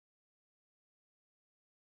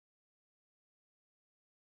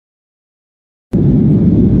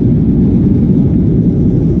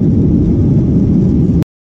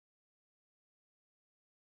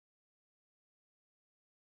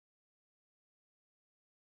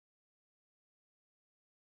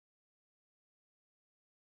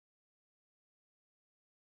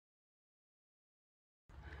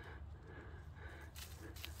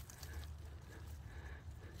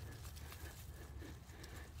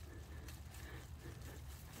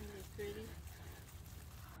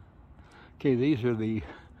Okay, these are the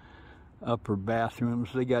upper bathrooms.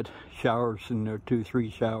 They got showers in there,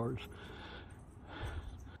 2-3 showers.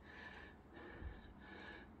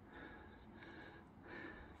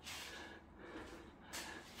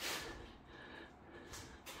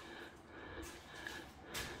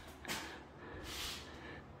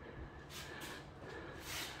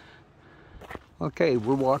 Okay,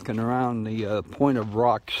 we're walking around the Point of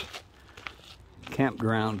Rocks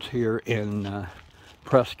campgrounds here in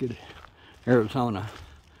Prescott, Arizona.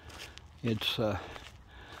 It's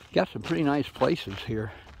got some pretty nice places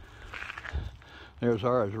here. There's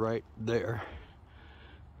ours right there.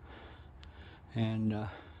 And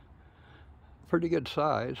pretty good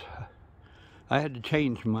size. I had to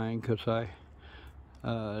change mine because I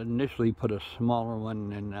initially put a smaller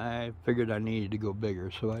one and I figured I needed to go bigger,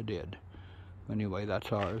 so I did. Anyway,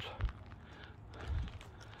 that's ours.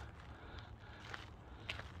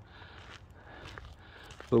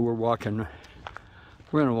 But we're going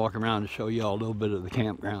to walk around and show you all a little bit of the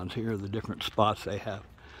campgrounds here, the different spots they have.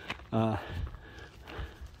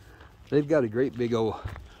 They've got a great big old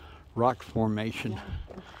rock formation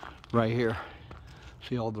right here.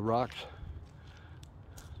 See all the rocks?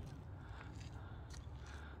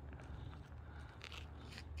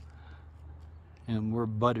 And we're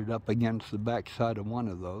butted up against the back side of one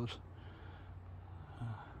of those.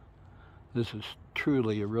 This is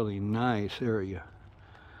truly a really nice area.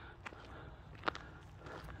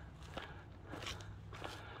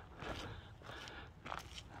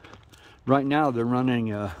 Right now they're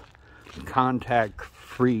running a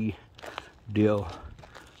contact-free deal.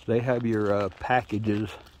 They have your packages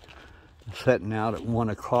setting out at 1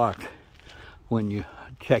 o'clock when you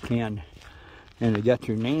check in, and they got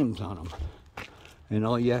your names on them. And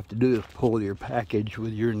all you have to do is pull your package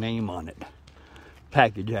with your name on it.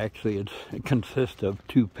 Package, actually, it consists of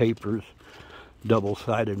 2 papers,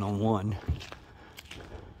 double-sided on one.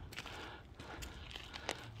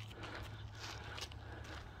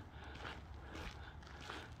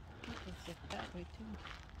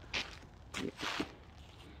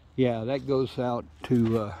 Yeah, that goes out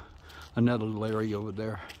to another little area over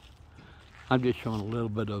there. I'm just showing a little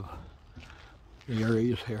bit of the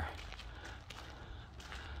areas here.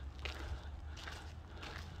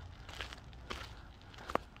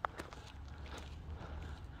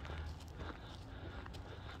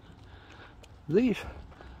 These,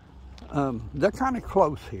 they're kind of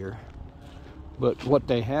close here, but what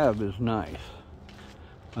they have is nice.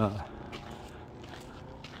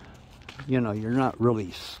 You know, you're not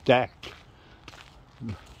really stacked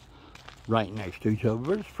right next to each other,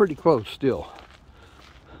 but it's pretty close still.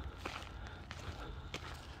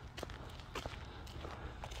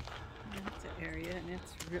 That's an area, and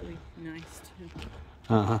it's really nice too.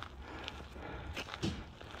 Uh-huh.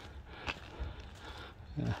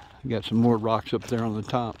 Yeah, you got some more rocks up there on the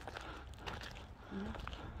top.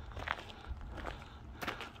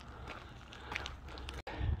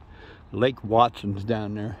 Lake Watson's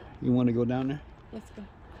down there. You want to go down there? Let's go.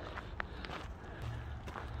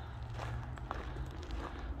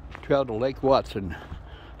 Trail to Lake Watson,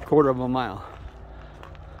 1/4 mile.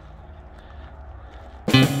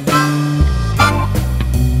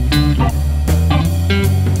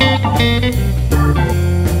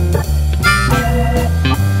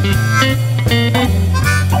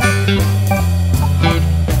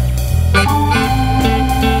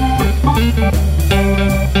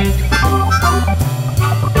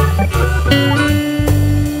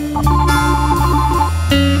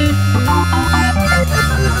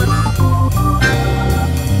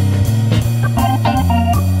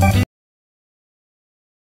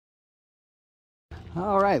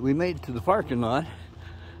 All right, we made it to the parking lot.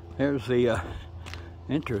 There's the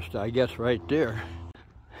interest, I guess, right there.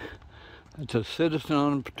 It's a citizen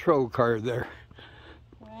on patrol car there.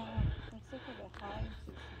 Wow, let's look at the highs.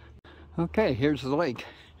 Okay, here's the lake.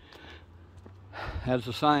 As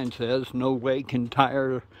the sign says, no wake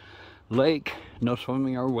entire lake, no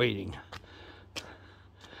swimming or wading.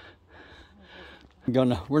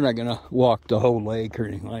 We're not gonna walk the whole lake or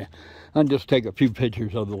anything like that. I'll just take a few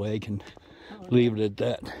pictures of the lake and leave it at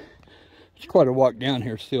that. It's quite a walk down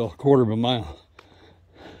here still, 1/4 mile.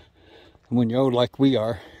 And when you're old like we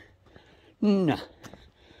are, nah.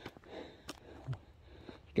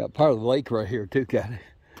 Got part of the lake right here too, got it.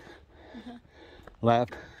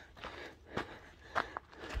 Left.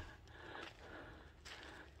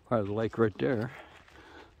 Part of the lake right there,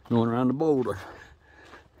 going around the boulder.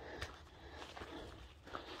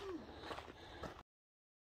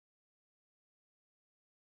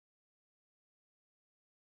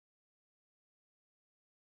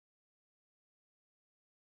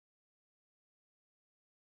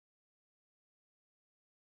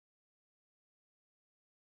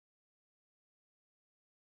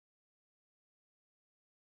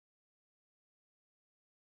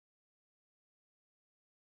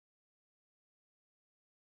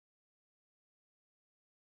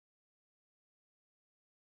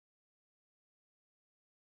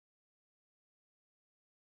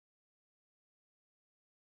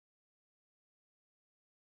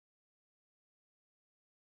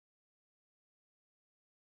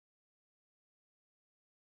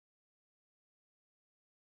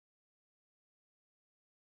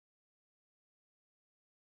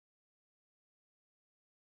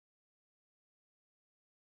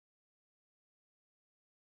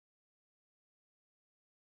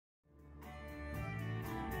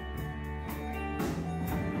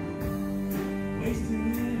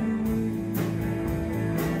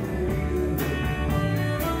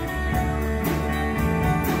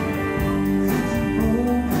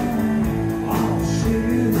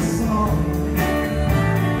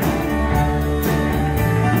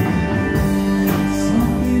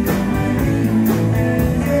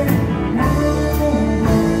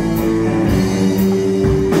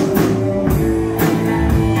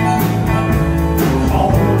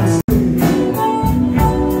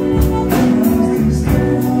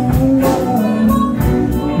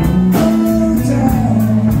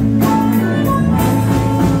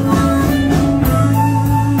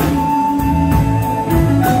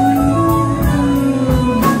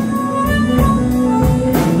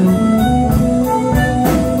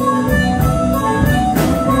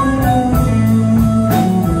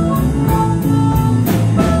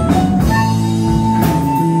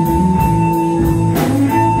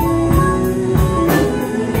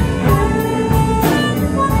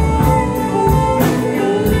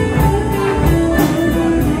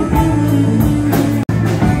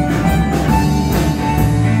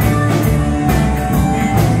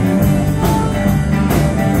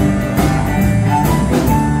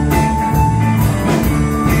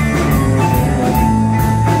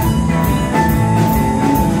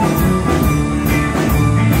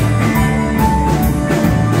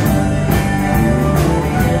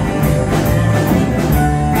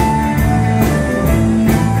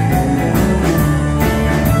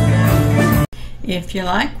 If you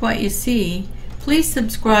like what you see, please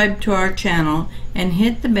subscribe to our channel and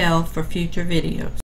hit the bell for future videos.